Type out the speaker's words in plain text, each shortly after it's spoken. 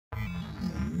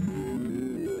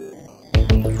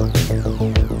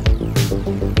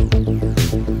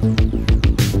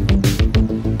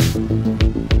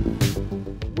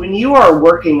When you are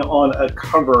working on a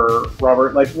cover,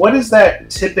 Robert, like what is that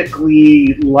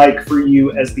typically like for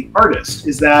you as the artist?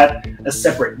 Is that a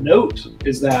separate note?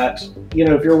 Is that, you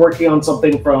know, if you're working on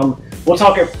something from, we'll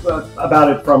talk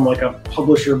about it from like a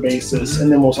publisher basis, and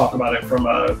then we'll talk about it from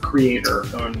a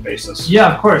creator-owned basis.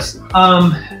 Yeah, of course.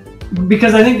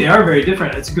 Because I think they are very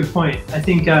different. It's a good point. I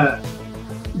think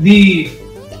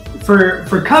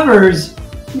for covers,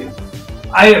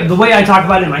 the way I talk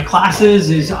about it in my classes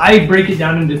is I break it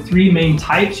down into 3 main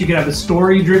types. You could have a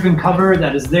story-driven cover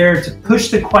that is there to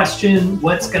push the question,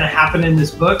 what's going to happen in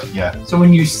this book? Yeah. So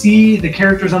when you see the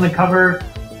characters on the cover,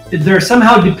 they're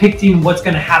somehow depicting what's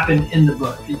going to happen in the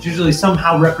book. It's usually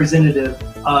somehow representative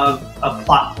of a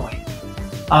plot point.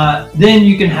 Then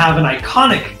you can have an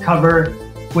iconic cover,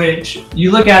 which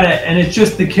you look at it and it's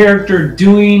just the character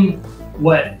doing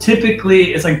what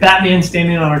typically is like Batman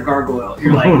standing on a gargoyle.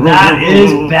 You're like, that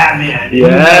is Batman.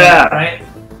 Yeah. Right?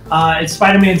 It's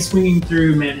Spider-Man swinging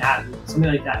through Manhattan,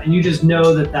 something like that. And you just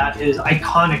know that that is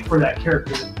iconic for that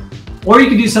character. Or you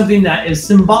could do something that is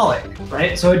symbolic,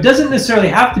 right? So it doesn't necessarily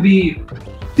have to be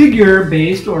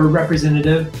figure-based or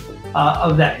representative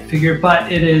of that figure, but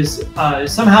it is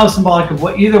somehow symbolic of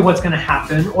either what's going to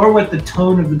happen or what the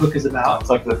tone of the book is about. It's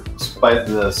like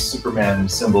the Superman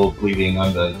symbol bleeding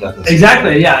on the death of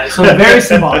Exactly, yeah. So very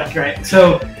symbolic, right?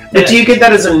 So, but do you get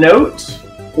that as a note,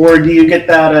 or do you get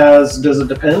that as, does it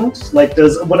depend? Like,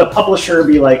 would a publisher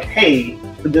be like, hey,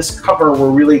 for this cover,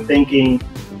 we're really thinking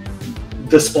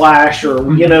the splash,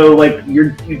 or you know, like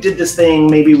you did this thing,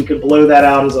 maybe we could blow that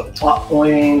out as a plot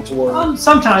point, or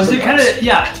sometimes it kind of,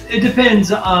 it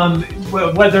depends.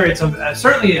 Whether it's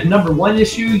certainly a #1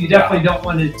 issue, you definitely don't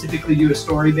want to typically do a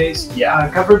story-based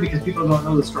cover because people don't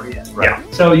know the story yet. Right. Yeah.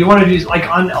 So you want to do, like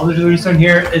on Elders of the Runestone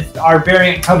here, it's our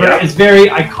variant cover is very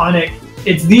iconic.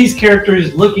 It's these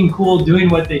characters looking cool, doing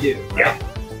what they do. Right?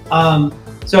 Yeah.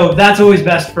 So that's always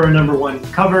best for a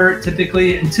 #1 cover,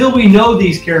 typically. Until we know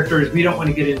these characters, we don't want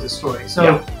to get into story.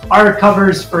 So our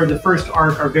covers for the first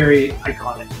arc are very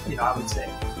iconic, you know, I would say.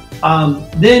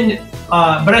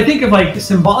 But I think of like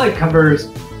symbolic covers,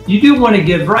 you do want to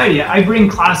give variety. I bring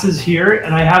classes here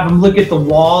and I have them look at the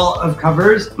wall of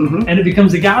covers and it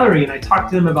becomes a gallery, and I talk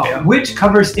to them about which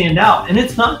covers stand out. And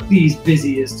it's not these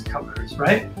busiest covers,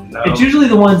 right? No. It's usually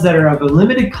the ones that are of a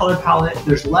limited color palette,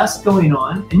 there's less going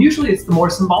on, and usually it's the more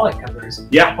symbolic covers.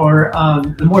 Yeah. Or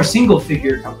the more single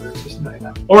figure covers or something like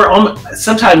that. Or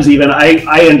sometimes even,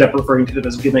 I end up referring to them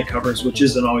as gimmick covers, which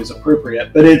isn't always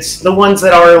appropriate, but it's the ones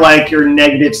that are like your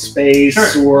negative space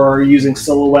or using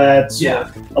silhouettes or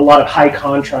a lot of high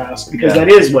contrast, because that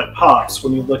is what pops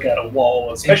when you look at a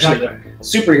wall, especially the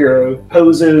superhero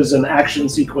poses and action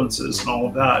sequences and all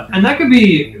of that. And that could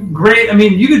be great. I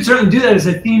mean, you could certainly do that as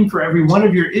a theme for every one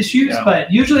of your issues,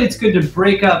 but usually it's good to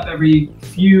break up every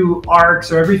few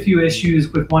arcs or every few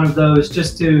issues with one of those,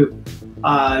 just to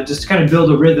kind of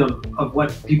build a rhythm of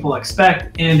what people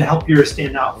expect and to help yours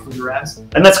stand out from the rest.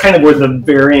 And that's kind of where the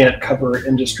variant cover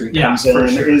industry comes in.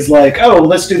 Is like, oh,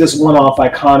 let's do this one-off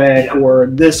iconic or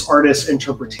this artist's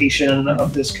interpretation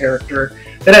of this character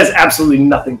that has absolutely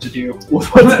nothing to do with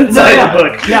what's inside the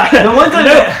book. Yeah, the one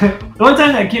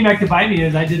time that came back to bite me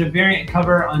is I did a variant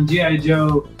cover on G.I.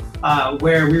 Joe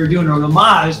where we were doing an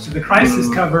homage to the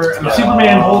Crisis cover of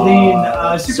Superman holding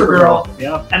Supergirl,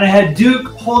 and I had Duke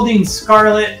holding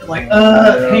Scarlet, like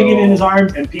hanging in his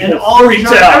arms, and all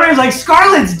everyone's like,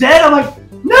 "Scarlet's dead." I'm like,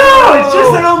 "No, it's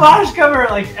just an homage cover."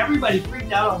 Like everybody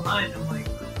freaked out online. I'm like,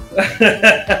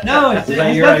 "No, it's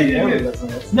nothing to do."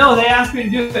 No, they asked me to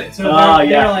do it, so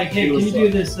they're like, "Hey, can you do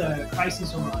this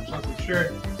Crisis homage?" I was like,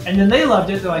 "Sure," and then they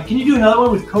loved it. They're like, "Can you do another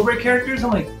one with Cobra characters?"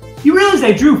 I'm like, you realize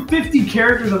I drew 50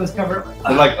 characters on this cover?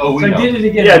 They're like, oh, we know. I did it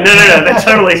again. Yeah, no, they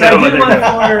totally know. So I did one for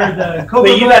the Cobra.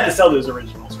 But you had to sell those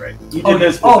originals, right? You did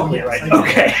those physically, right?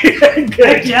 Okay.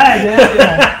 Good. Yeah, I did.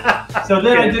 Yeah. So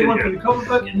then I did one for the Cobra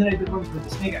book, and then I did one for the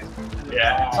Snake Eyes.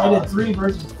 Yeah. So I did 3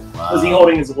 versions. Wow. Was he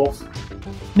holding his wolf?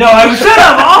 No, I was shut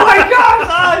up! Oh my gosh!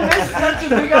 I missed such a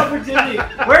big opportunity.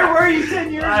 Where were you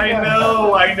 10 years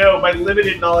ago? I know. My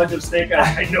limited knowledge of Snake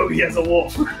Eyes, I know he has a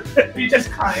wolf. You just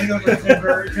crying over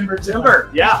Timber.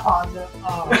 Yeah.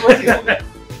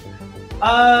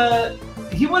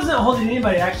 He wasn't holding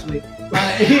anybody actually.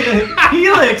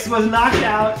 Helix was knocked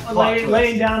out,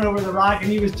 laying down over the rock,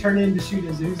 and he was turned in to shoot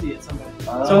his Uzi at somebody.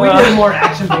 So we did a more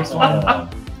action-based one.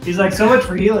 He's like, so much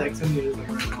for Helix, and he was like,